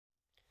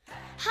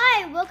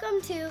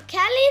welcome to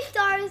Catalina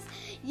Stars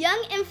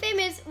Young and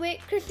Famous with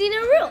Christina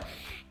Rue.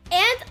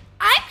 And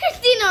I'm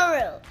Christina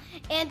Rue,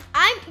 and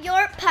I'm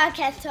your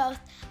podcast host.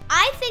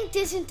 I think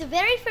this is the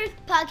very first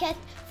podcast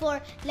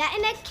for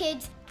Latinx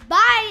kids,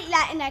 by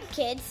Latinx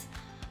kids,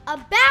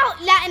 about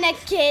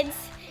Latinx kids,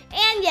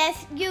 and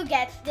yes, you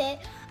guessed it,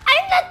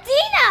 I'm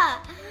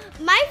Latina!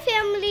 My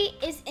family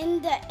is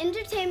in the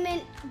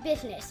entertainment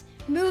business.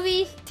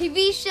 Movies,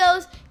 TV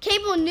shows,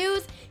 cable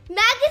news,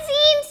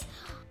 magazines.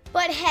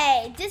 But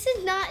hey, this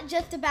is not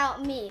just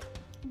about me.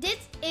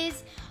 This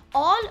is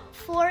all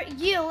for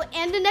you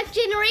and the next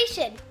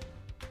generation.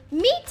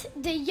 Meet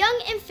the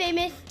young and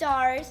famous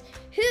stars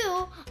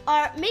who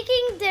are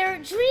making their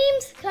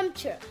dreams come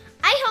true.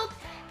 I hope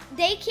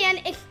they can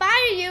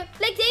inspire you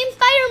like they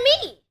inspire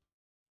me.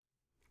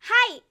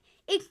 Hi,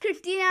 it's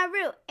Christina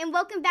Rue, and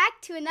welcome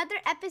back to another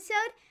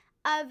episode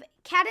of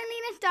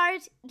Catalina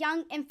Stars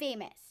Young and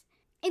Famous.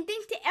 And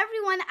thanks to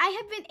everyone, I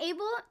have been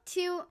able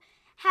to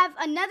have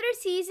another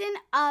season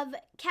of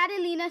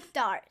Catalina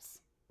Stars,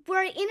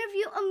 where I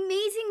interview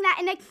amazing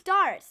Latinx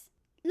stars.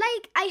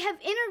 Like, I have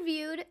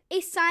interviewed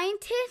a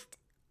scientist,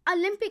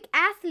 Olympic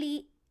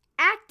athlete,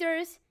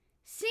 actors,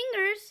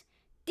 singers,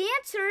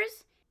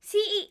 dancers,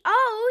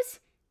 CEOs,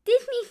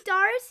 Disney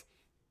stars,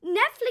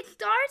 Netflix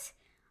stars,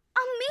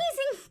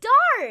 amazing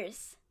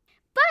stars.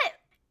 But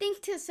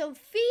thanks to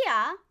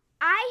Sophia,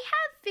 I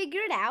have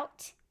figured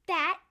out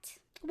that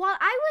while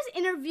I was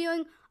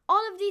interviewing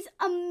all of these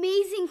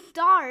amazing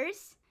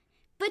stars,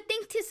 but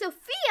thanks to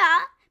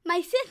Sophia,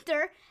 my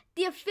sister,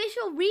 the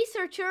official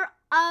researcher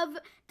of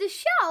the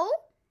show,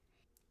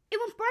 it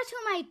was brought to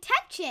my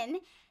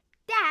attention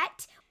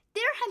that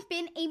there has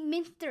been a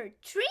Mr.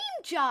 Dream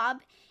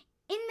Job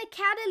in the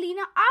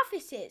Catalina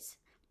offices,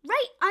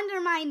 right under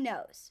my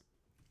nose.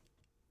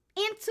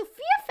 And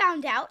Sophia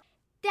found out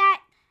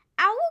that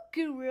our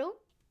guru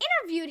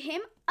interviewed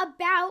him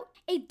about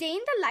a day in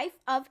the life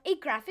of a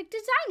graphic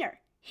designer.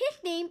 His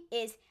name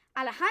is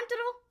Alejandro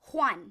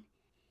Juan.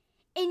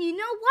 And you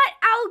know what,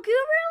 our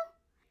guru?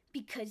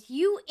 Because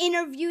you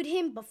interviewed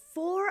him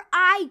before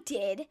I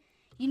did,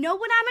 you know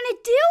what I'm going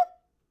to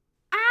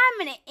do?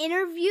 I'm going to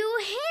interview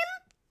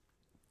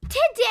him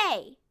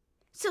today.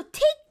 So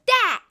take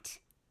that.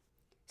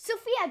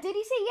 Sophia, did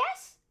he say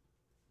yes?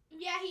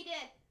 Yeah, he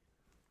did.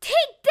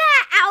 Take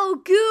that, our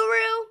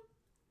guru.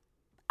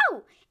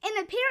 Oh, and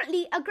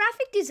apparently a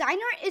graphic designer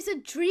is a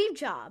dream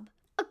job,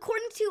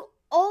 according to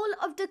all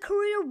of the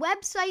career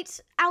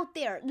websites out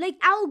there, like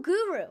our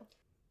guru.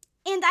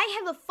 And I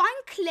have a fun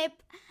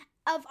clip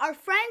of our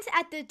friends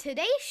at the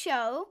Today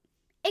Show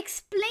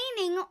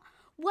explaining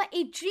what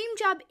a dream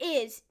job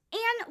is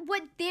and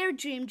what their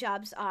dream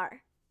jobs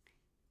are.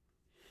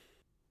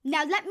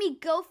 Now let me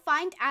go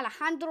find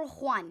Alejandro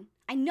Juan.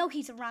 I know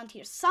he's around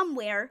here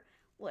somewhere.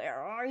 Where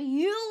are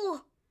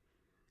you?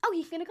 Oh,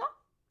 he's gonna go?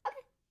 Okay.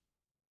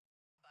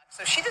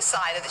 So she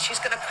decided that she's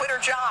gonna quit her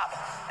job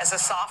as a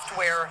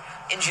software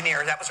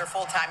engineer. That was her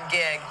full-time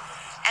gig.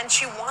 And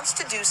she wants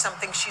to do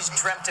something she's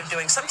dreamt of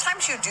doing.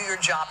 Sometimes you do your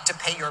job to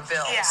pay your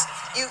bills. Yeah.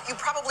 You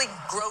probably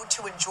grow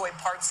to enjoy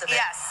parts of it.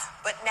 Yes.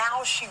 But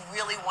now she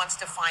really wants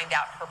to find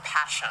out her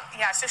passion.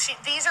 Yeah, so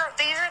these are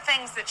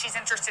things that she's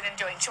interested in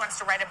doing. She wants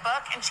to write a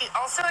book, and she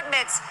also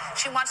admits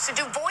she wants to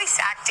do voice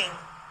acting.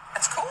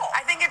 That's cool.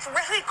 I think it's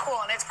really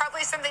cool, and it's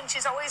probably something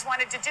she's always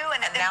wanted to do.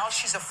 And now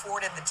she's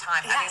afforded the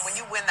time. Yes. I mean, when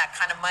you win that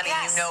kind of money,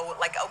 Yes. you know,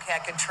 like, okay,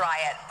 I could try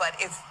it. But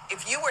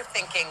if you were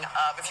thinking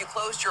of, if you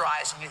closed your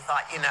eyes and you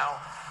thought, you know,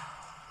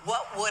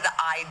 what would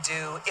I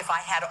do if I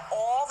had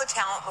all the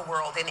talent in the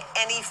world in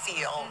any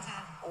field?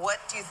 Mm-hmm. What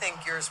do you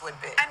think yours would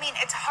be? I mean,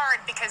 it's hard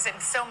because in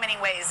so many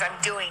ways I'm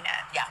doing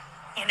it. Yeah.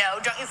 You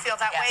know, don't you feel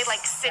that Yes. way?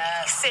 Like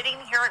sitting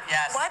here,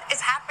 Yes. what is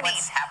happening?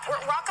 What's happening?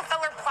 We're at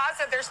Rockefeller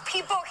Plaza, there's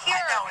people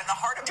here. I know, in the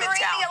heart of during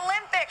Midtown. the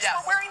Olympics. Yes.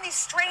 We're wearing these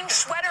strange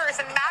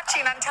sweaters and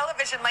matching on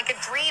television like a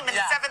dream in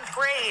 7th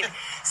grade.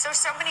 So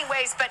many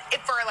ways, but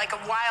if for like a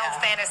wild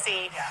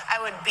fantasy,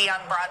 I would be on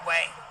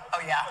Broadway.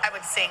 Oh, yeah. I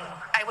would sing.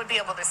 I would be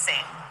able to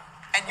sing.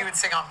 And you would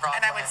sing on Broadway.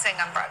 And I would sing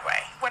on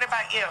Broadway. What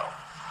about you?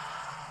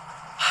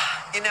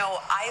 You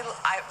know,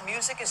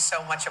 music is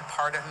so much a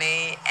part of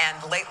me, and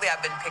lately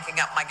I've been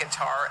picking up my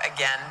guitar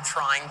again,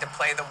 trying to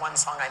play the one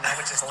song I know,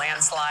 which is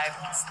Landslide.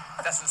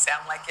 Doesn't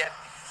sound like it.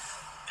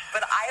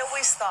 But I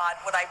always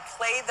thought, when I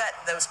play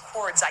those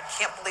chords, I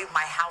can't believe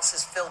my house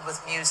is filled with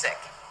music.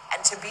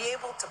 And to be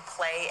able to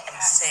play and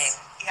sing,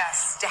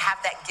 to have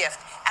that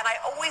gift. And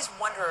I always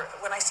wonder,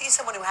 when I see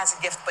someone who has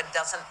a gift but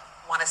doesn't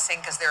want to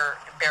sing because they're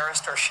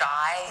embarrassed or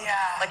shy. Yeah.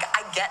 Like, I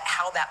get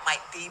how that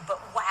might be,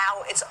 but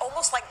wow, it's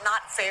almost like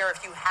not fair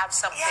if you have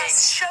something.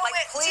 Yes, show like,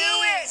 it, please, do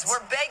it.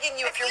 we're begging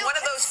you. If you're you one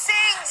of can those,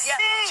 sing.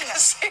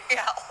 just sing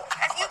out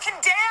loud. If you can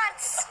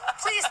dance,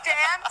 please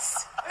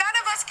dance. None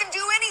of us can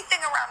do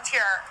anything around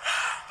here.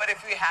 But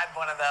if we had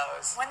one of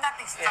those, Wouldn't that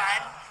be fun?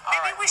 Yeah. All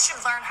Maybe right. we should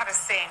learn how to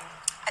sing.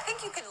 I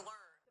think you can learn.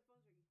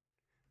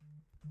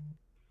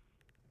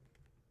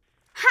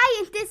 Hi,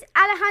 is this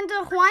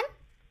Alejandro Juan?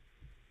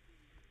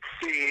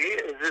 Sí,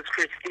 is this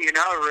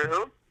Christina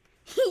Rue?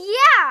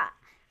 Yeah,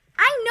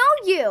 I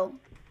know you.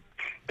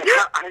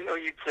 Yeah, I know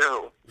you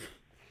too.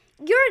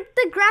 You're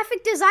the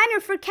graphic designer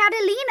for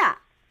Catalina.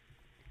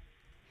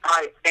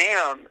 I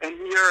am, and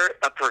you're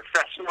a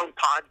professional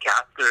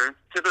podcaster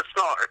to the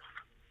stars.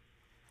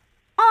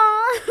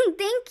 Oh,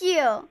 thank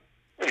you.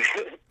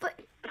 But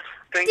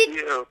Thank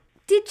you.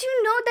 did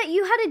you know that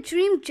you had a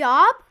dream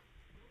job?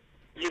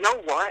 You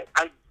know what?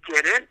 I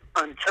didn't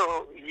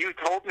until you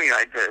told me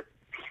I did.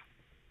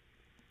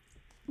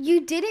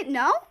 You didn't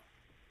know?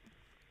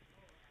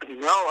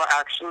 No,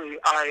 actually,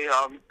 I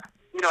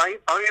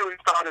always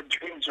thought a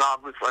dream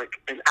job was like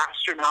an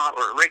astronaut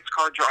or a race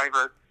car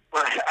driver.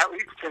 But at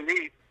least to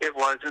me, it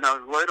was when I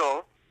was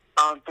little.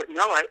 But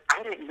no, I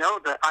didn't know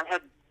that I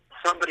had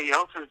somebody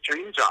else's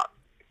dream job.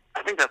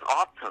 I think that's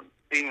awesome,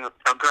 being a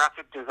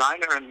graphic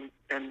designer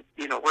and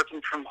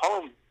working from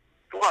home.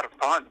 It's a lot of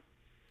fun.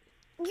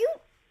 You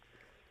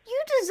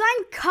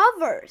design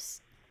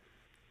covers.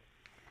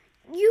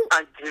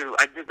 I do.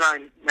 I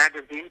design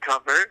magazine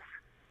covers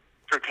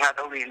for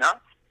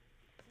Catalina.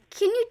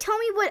 Can you tell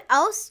me what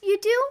else you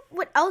do?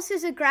 What else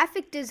is a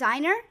graphic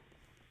designer?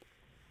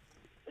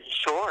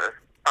 Sure.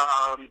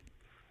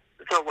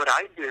 So what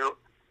I do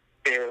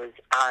is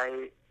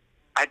I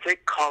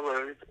take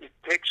colors,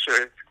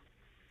 pictures,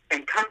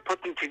 and kind of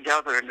put them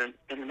together in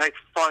a nice,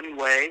 fun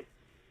way,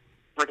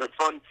 like a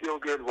fun,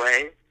 feel-good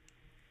way,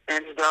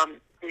 and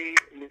it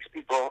makes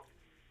people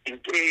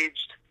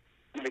engaged,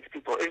 it makes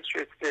people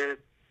interested.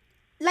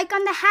 Like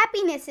on the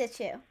happiness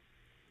issue.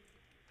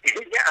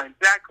 Yeah,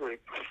 exactly.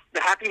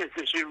 The happiness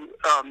issue,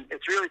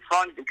 it's really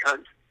fun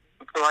because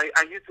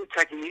I use the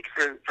technique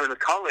for the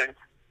colors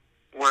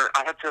where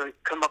I had to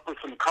come up with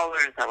some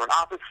colors that were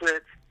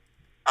opposites.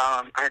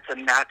 I had to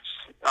match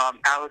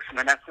Alex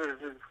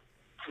Manessa's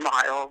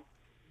smile,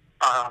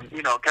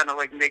 kind of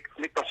like make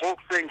the whole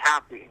thing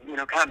happy,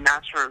 kind of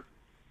match her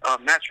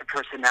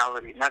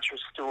personality, match her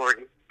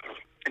story,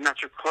 and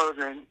match her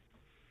clothing.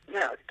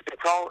 Yeah,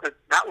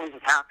 that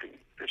one's happy,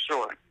 for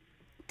sure.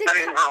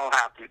 We're all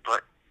happy,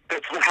 but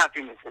it's a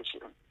happiness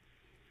issue.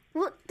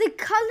 Well, the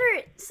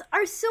colors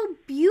are so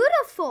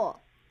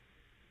beautiful.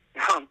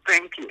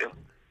 Thank you.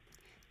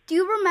 Do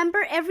you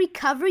remember every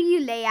cover you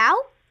lay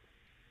out?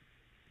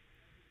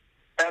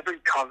 Every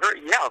cover?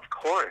 Yeah, of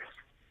course.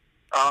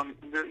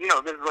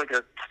 There's like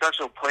a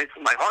special place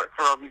in my heart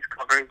for all these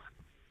covers,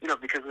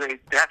 because they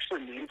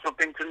actually mean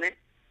something to me.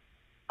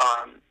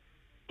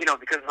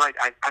 Because like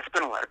I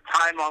spend a lot of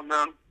time on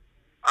them.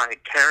 I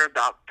care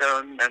about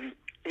them, and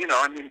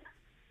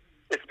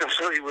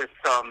especially with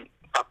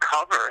a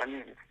cover.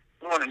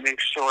 You want to make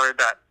sure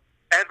that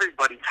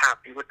everybody's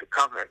happy with the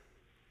cover,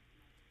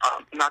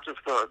 not just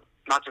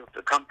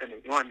the company.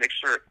 You want to make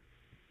sure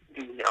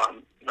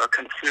the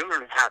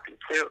consumer is happy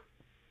too.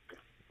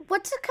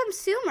 What's a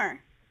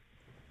consumer?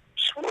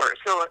 Sure.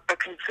 So a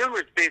consumer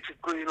is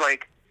basically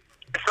like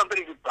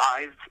somebody who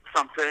buys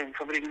something,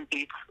 somebody who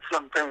eats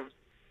something.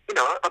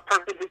 A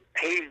person who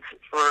pays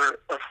for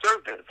a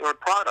service or a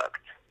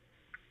product.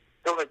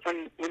 So like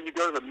when you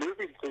go to the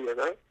movie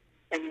theater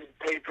and you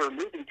pay for a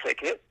movie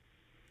ticket,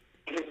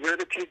 you're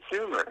the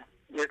consumer.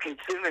 You're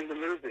consuming the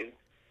movie.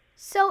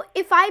 So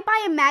if I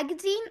buy a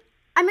magazine,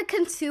 I'm a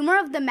consumer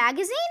of the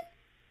magazine?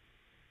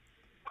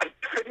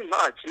 Pretty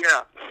much,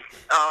 yeah.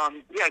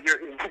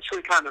 You're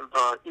actually kind of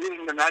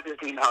eating the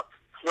magazine up,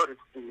 so to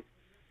speak.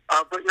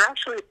 But you're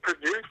actually a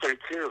producer,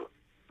 too.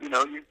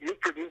 You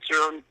produce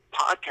your own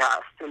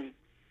podcast, and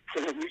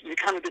so you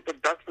kind of get the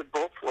best of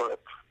both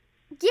worlds.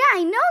 Yeah,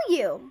 I know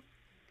you.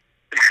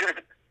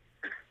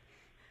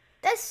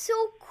 That's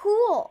so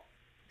cool.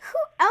 Who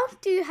else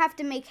do you have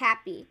to make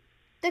happy?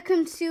 The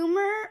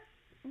consumer?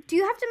 Do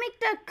you have to make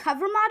the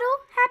cover model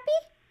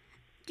happy?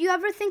 Do you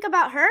ever think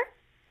about her?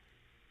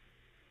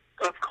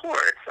 Of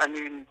course.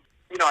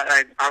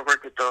 I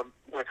work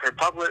with her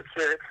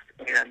publicist,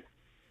 and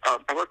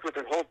I work with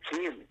her whole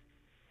team.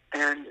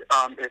 And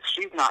if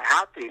she's not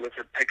happy with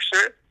her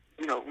picture,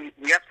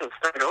 we have to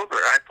start over.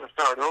 I have to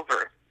start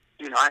over.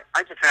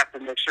 I just have to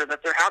make sure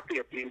that they're happy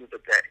at the end of the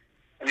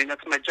day.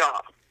 That's my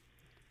job.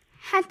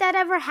 Has that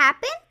ever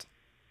happened?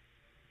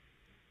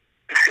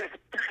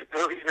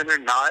 Believe it or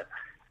not,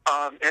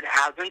 it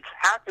hasn't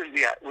happened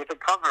yet with a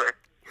cover.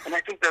 And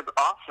I think that's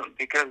awesome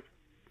because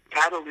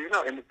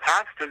Catalina in the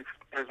past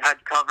has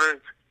had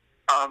covers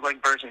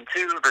like version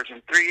 2,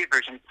 version 3,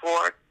 version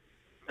 4.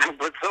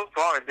 But so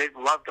far, they've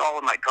loved all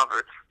of my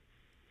covers.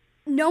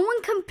 No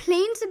one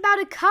complains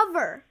about a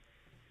cover.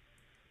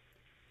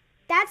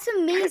 That's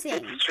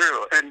amazing. It's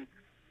true. And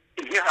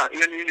yeah,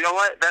 you know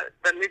what?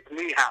 That makes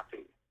me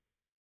happy.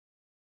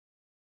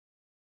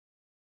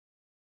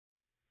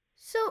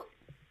 So,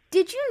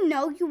 did you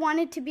know you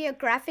wanted to be a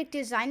graphic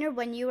designer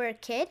when you were a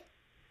kid?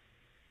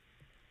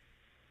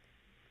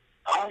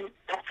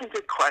 That's a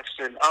good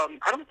question.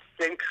 I don't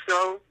think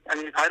so.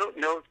 I don't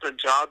know if the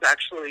job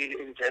actually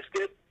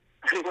existed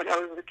when I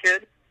was a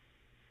kid.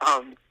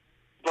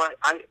 But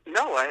I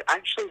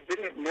actually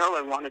didn't know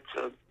I wanted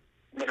to,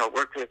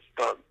 work with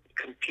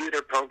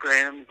computer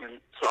programs and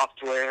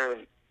software,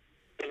 and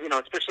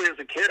especially as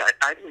a kid,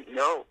 I didn't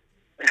know.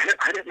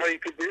 I didn't know you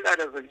could do that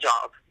as a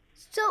job.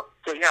 So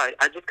yeah,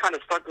 I just kind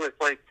of stuck with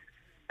like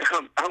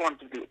I wanted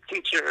to be a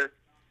teacher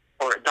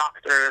or a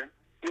doctor.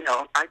 You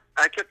know,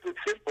 I kept it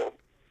simple.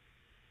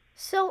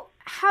 So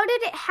how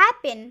did it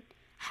happen?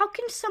 How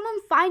can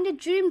someone find a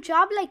dream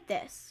job like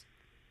this?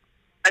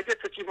 I guess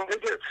if you want to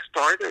get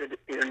started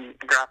in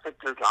graphic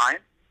design,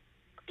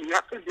 you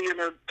have to be in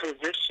a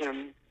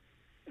position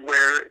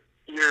where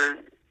you're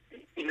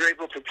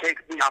able to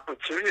take the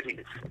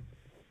opportunities,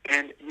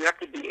 and you have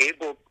to be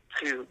able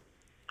to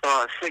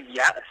say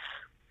yes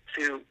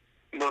to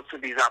most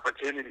of these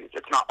opportunities.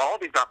 It's not all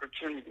these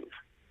opportunities.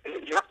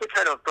 You have to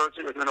try to approach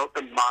it with an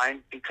open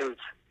mind because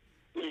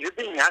you're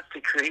being asked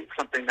to create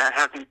something that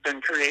hasn't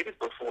been created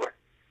before.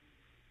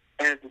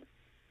 And,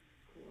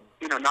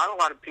 you know, not a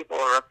lot of people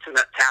are up to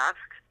that task,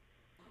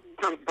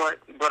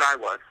 but I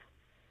was.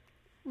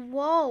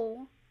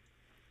 Whoa.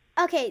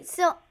 Okay,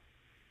 so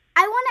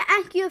I want to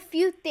ask you a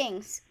few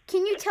things.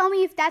 Can you tell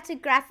me if that's a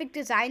graphic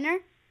designer?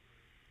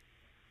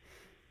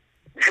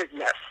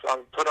 Yes,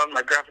 I'll put on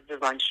my graphic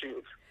design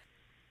shoes.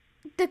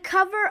 The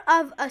cover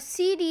of a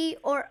CD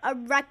or a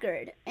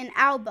record, an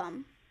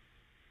album,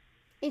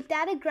 is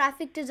that a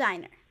graphic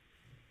designer?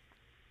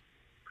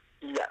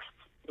 Yes.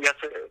 Yes,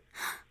 it is.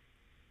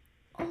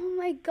 Oh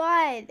my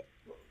God.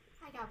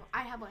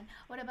 I have one.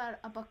 What about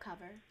a book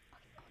cover?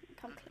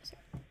 Come closer.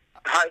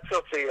 Hi,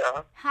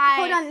 Sophia. Hi.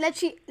 Hold on,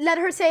 let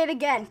her say it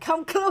again.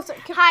 Come closer.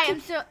 Hi,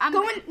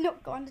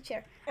 Go on the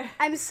chair.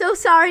 I'm so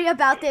sorry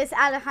about this,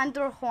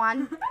 Alejandro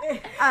Juan.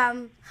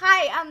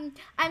 Hi, I'm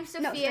No,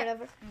 Sophia. start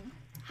over.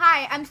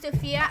 Hi, I'm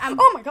Sophia.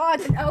 Oh my God.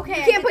 Okay, You I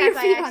can't did put your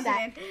by feet on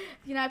that. accident.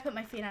 You know, I put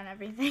my feet on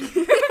everything.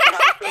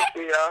 Hi,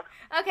 Sophia.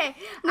 Okay,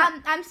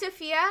 I'm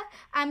Sophia.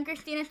 I'm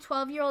Christina's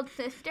 12-year-old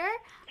sister.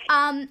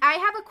 I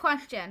have a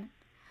question.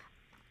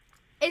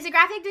 Is a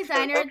graphic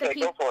designer the Okay,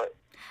 people? go for it.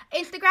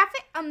 Is the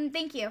graphic?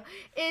 Thank you.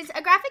 Is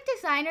a graphic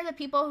designer the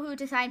people who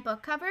design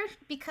book covers?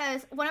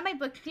 Because one of my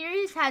book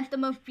series has the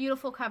most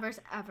beautiful covers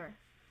ever.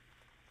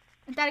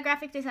 Is that a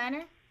graphic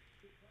designer?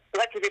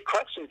 That's a good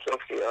question,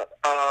 Sophia.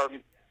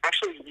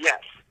 Actually,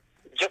 yes.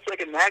 Just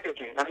like a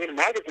magazine. I mean, a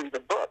magazine's a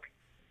book.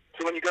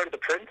 So when you go to the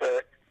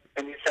printer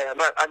and you say,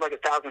 I'd like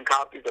 1,000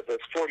 copies of this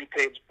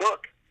 40-page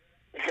book,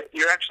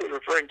 you're actually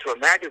referring to a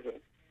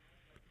magazine.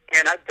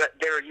 And I bet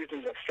they're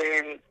using the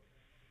same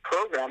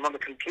program on the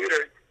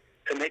computer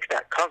to make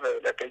that cover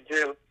that they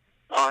do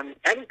on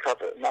any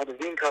cover,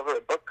 magazine cover,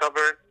 a book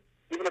cover,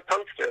 even a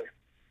poster.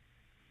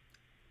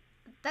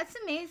 That's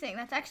amazing.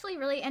 That's actually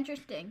really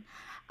interesting.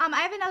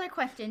 I have another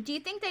question. Do you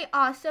think they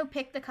also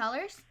pick the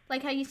colors,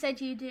 like how you said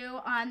you do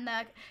on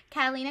the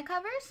Catalina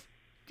covers?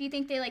 Do you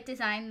think they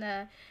design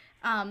the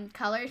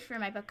colors for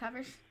my book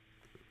covers?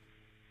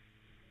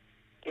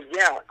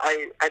 Yeah,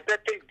 I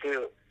bet they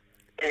do.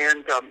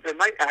 And there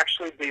might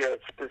actually be a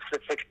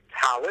specific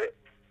palette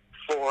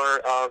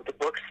for the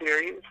book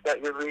series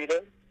that you're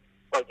reading.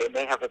 Like they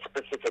may have a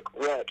specific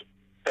red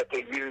that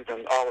they use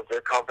in all of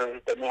their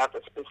covers. They may have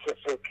a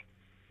specific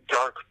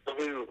dark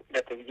blue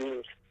that they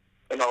use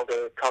in all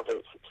their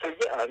covers. So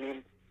yeah, I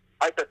mean,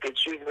 I bet they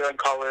choose their own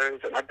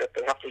colors, and I bet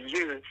they have to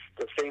use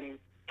the same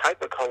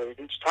type of colors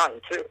each time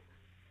too.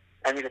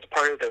 I mean, it's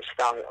part of their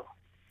style.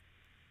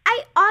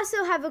 I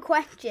also have a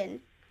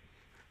question.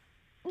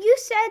 You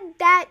said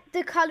that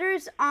the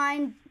colors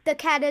on the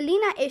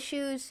Catalina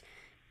issues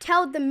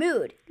tell the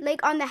mood.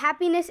 Like on the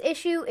happiness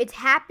issue, it's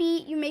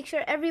happy. You make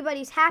sure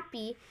everybody's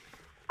happy.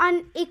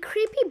 On a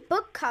creepy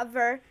book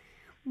cover,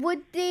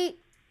 would the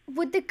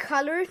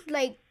colors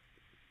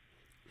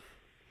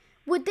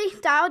would they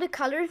style the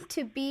colors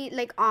to be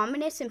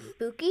ominous and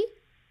spooky?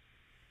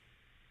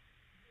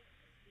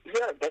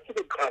 Yeah, that's a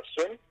good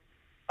question.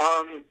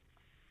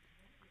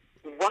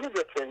 One of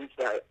the things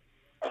that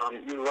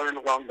you learn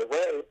along the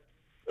way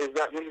is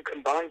that when you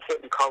combine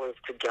certain colors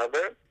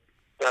together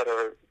that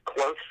are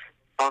close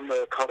on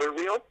the color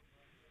wheel,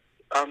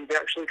 they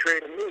actually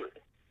create a mood.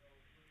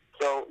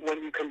 So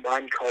when you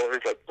combine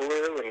colors like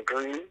blue and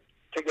green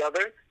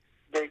together,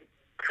 they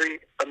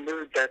create a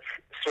mood that's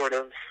sort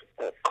of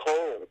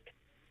cold.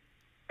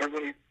 And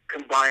when you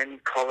combine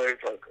colors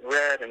like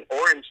red and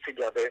orange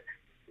together,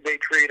 they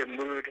create a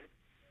mood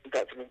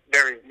that's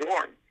very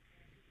warm.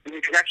 And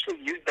you can actually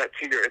use that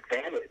to your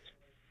advantage.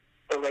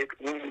 So like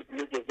when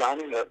you're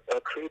designing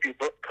a creepy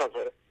book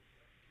cover,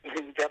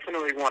 you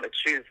definitely want to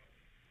choose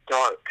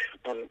dark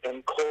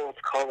and cold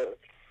colors.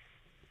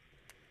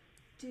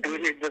 And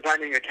when you're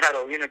designing a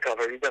Catalina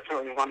cover, you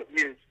definitely want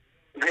to use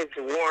nice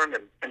warm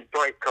and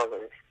bright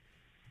colors.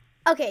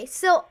 Okay,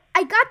 so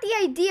I got the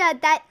idea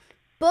that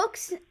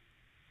books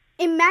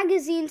and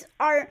magazines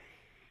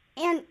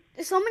and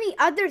so many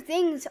other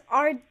things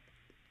are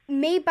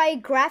made by a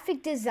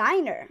graphic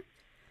designer.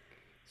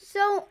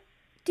 So,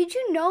 did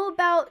you know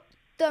about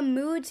the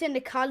moods and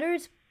the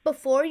colors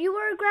before you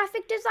were a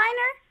graphic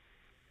designer?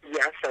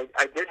 Yes,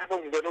 I did have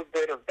a little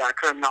bit of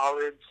background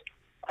knowledge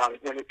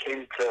when it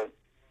came to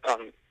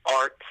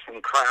arts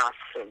and crafts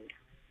and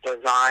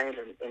design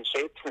and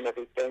shapes and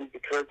everything,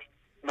 because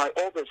my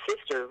older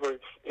sister was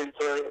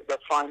into the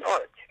fine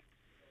arts.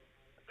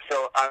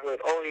 so I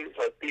would always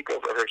like peek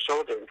over her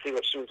shoulder and see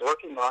what she was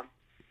working on.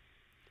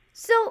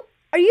 So,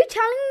 are you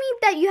telling me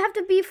that you have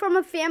to be from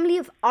a family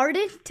of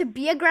artists to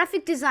be a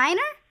graphic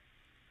designer?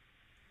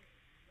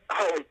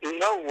 Oh,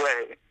 no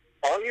way.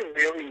 All you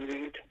really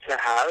need to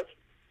have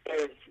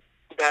is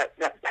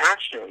that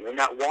passion and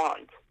that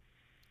want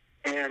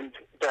and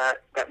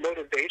that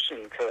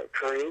motivation to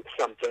create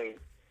something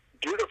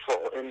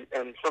beautiful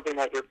and something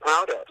that you're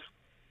proud of.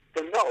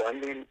 So no, I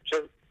mean,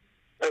 just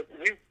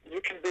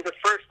you can be the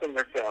first in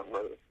your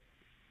family.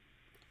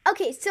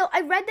 Okay, so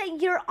I read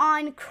that you're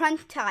on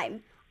Crunch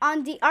Time,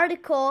 on the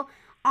article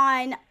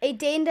on A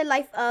Day in the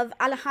Life of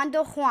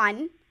Alejandro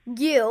Juan,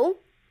 you,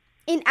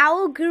 in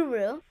Owl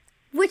Guru,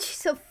 which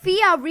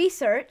Sophia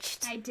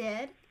researched. I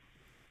did.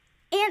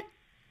 And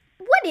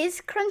what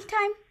is Crunch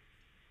Time?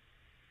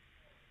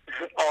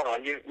 Oh,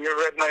 you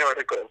read my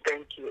article.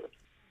 Thank you.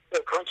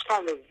 So crunch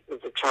time is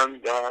a term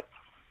that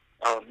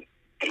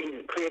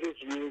creators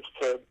use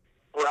to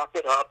wrap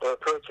it up,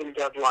 approaching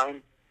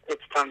deadline.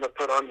 It's time to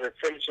put on your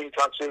finishing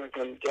touches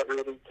and get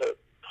ready to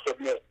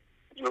submit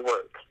your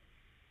work.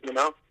 You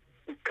know?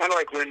 It's kind of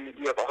like when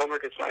you have a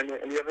homework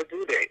assignment and you have a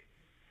due date.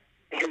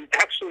 And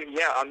actually,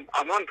 yeah,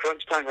 I'm on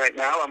crunch time right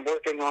now. I'm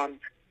working on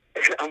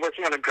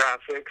a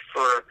graphic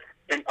for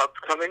an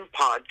upcoming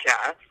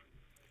podcast.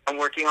 I'm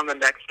working on the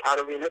next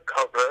Catalina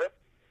cover.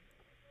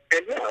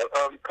 And yeah,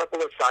 a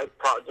couple of side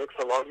projects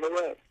along the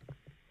way.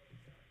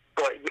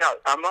 But yeah,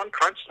 I'm on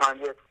crunch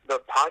time with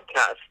the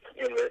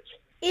podcast in which...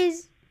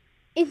 Is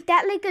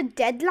that like a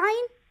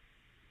deadline?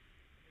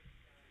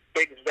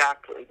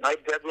 Exactly. My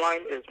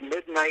deadline is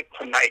midnight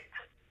tonight.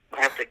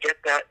 I have to get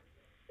that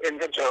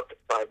image up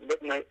by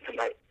midnight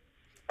tonight.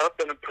 Up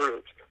and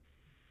approved.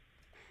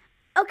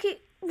 Okay,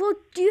 well,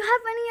 do you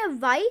have any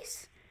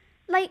advice?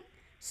 Like,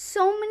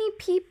 so many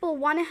people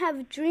want to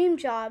have dream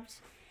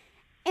jobs,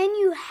 and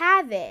you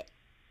have it.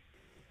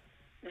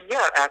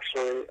 Yeah,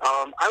 actually,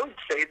 I would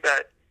say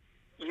that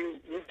you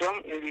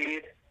don't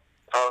need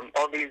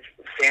all these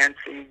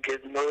fancy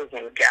gizmos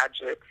and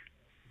gadgets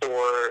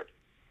or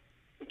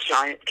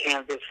giant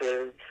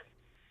canvases.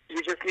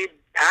 You just need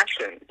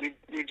passion.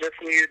 You just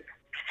need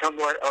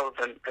somewhat of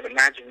an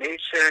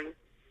imagination,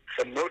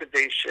 some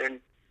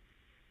motivation,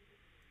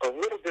 a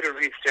little bit of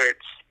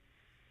research,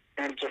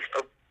 and just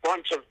a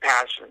bunch of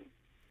passion.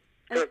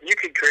 So if you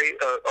could create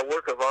a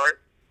work of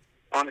art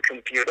on a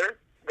computer,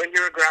 then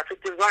you're a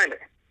graphic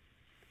designer.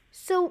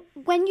 So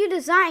when you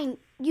design,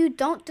 you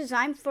don't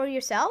design for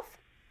yourself?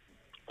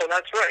 Well,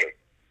 that's right.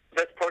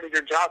 That's part of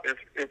your job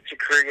is to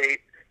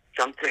create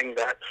something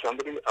that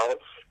somebody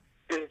else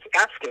is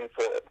asking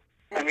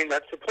for. I mean,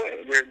 that's the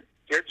point.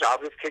 Your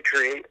job is to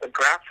create a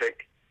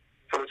graphic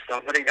for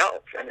somebody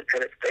else. And if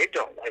they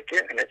don't like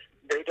it and if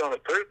they don't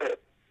approve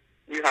it,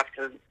 you have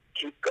to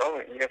keep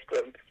going. You have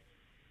to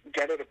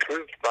get it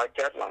approved by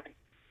deadline.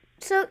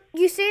 So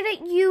you say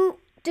that you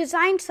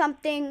designed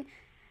something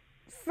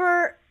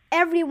for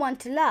everyone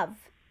to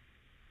love.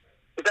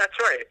 That's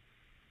right.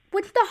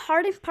 What's the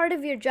hardest part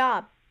of your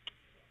job?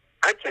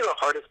 I'd say the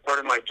hardest part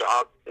of my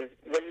job is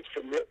when you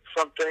submit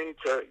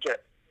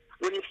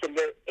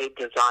a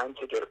design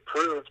to get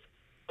approved,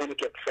 when it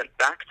gets sent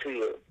back to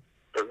you,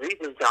 the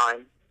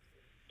redesign,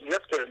 you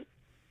have to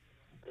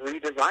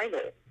redesign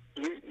it.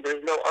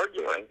 There's no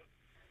arguing.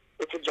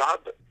 It's a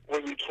job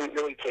where you can't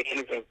really take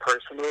anything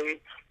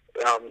personally.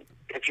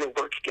 If your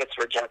work gets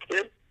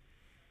rejected,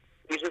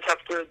 you just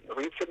have to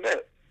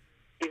resubmit.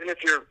 Even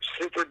if you're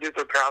super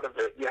duper proud of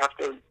it, you have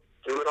to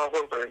do it all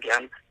over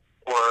again,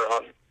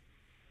 or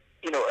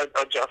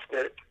adjust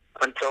it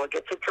until it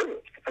gets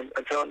approved,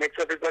 until it makes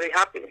everybody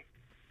happy.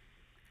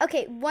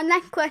 Okay, one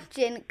last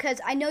question,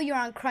 because I know you're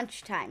on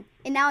crunch time,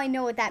 and now I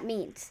know what that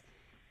means.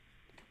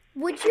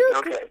 Would you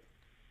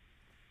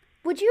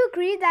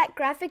agree that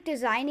graphic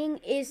designing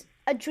is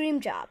a dream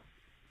job?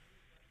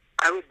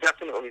 I would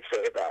definitely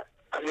say that.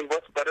 I mean,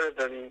 what's better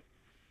than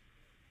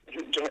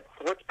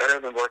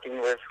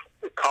working with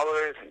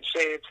colors and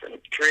shapes and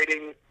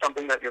creating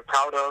something that you're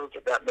proud of,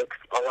 that makes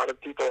a lot of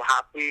people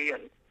happy?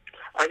 And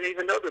I didn't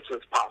even know this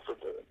was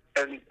possible.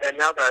 And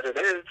now that it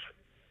is,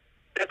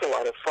 it's a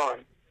lot of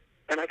fun.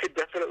 And I could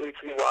definitely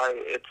see why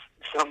it's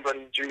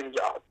somebody's dream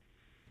job.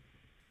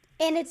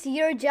 And it's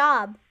your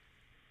job.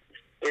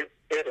 It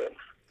is.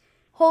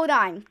 Hold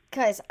on,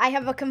 because I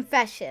have a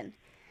confession.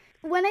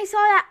 When I saw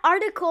that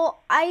article,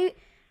 I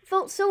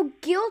felt so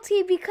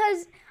guilty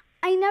because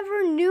I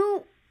never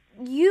knew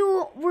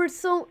you were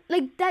so,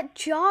 that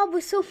job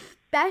was so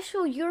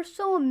special. You're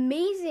so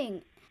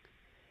amazing.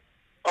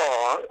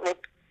 Oh, well,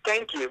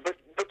 thank you. But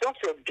don't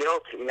feel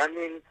guilty. I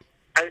mean,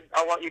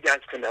 I want you guys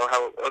to know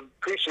how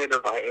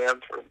appreciative I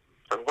am for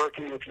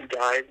working with you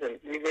guys, and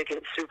you make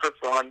it super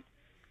fun,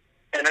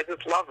 and I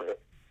just love it.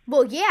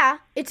 Well, yeah,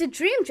 it's a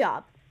dream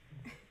job.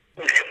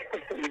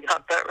 You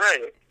got that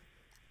right.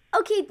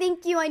 Okay,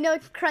 thank you. I know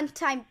it's crunch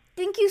time.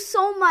 Thank you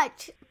so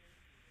much.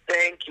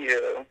 Thank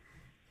you.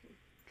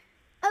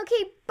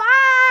 Okay,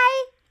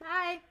 bye.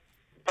 Bye.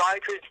 Bye,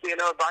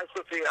 Christina. Bye,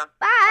 Sophia.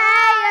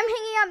 Bye. I'm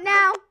hanging up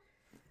now.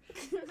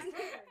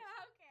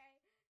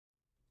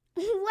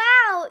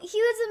 Wow, he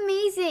was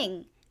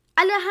amazing.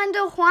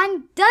 Alejandro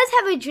Juan does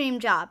have a dream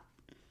job.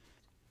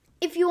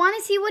 If you want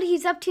to see what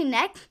he's up to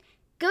next,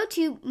 go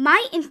to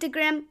my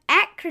Instagram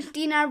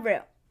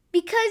 @ChristinaRue.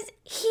 Because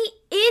he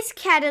is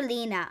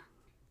Catalina.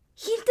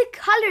 He's the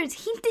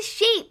colors, he's the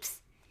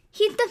shapes,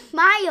 he's the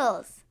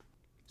smiles.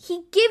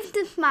 He gives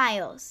the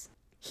smiles.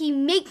 He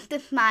makes the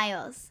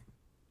smiles.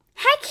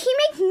 Heck, he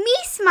makes me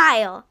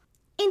smile.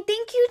 And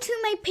thank you to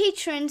my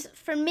patrons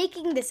for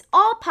making this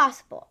all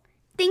possible.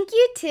 Thank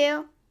you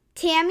to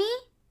Tammy,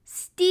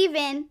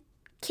 Steven,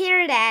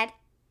 Caridad,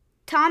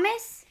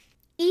 Thomas,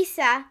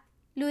 Isa,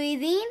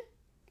 Louisine,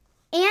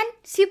 and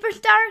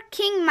Superstar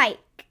King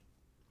Mike.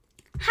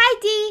 Hi,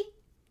 Dee!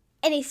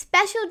 And a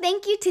special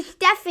thank you to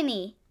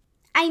Stephanie.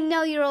 I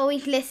know you're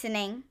always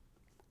listening.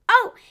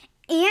 Oh,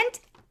 and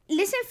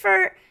listen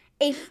for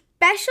a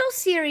special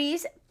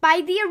series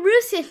by the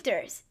Aru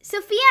sisters,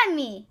 Sophia and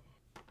me.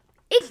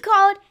 It's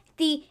called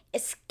The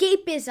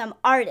Escapism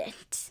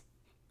Artist.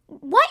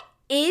 What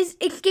is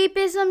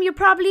escapism, you're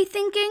probably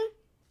thinking?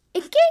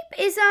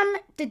 Escapism,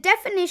 the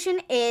definition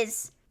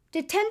is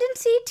the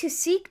tendency to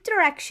seek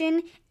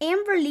direction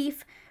and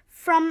relief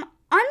from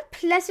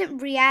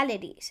unpleasant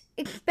realities,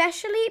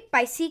 especially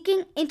by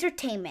seeking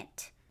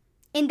entertainment.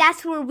 And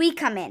that's where we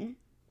come in.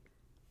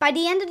 By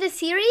the end of the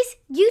series,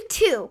 you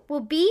too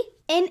will be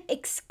an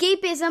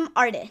escapism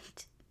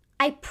artist.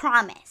 I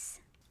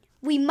promise.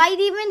 We might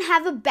even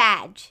have a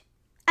badge.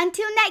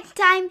 Until next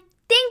time,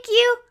 thank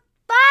you.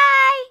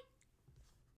 Bye!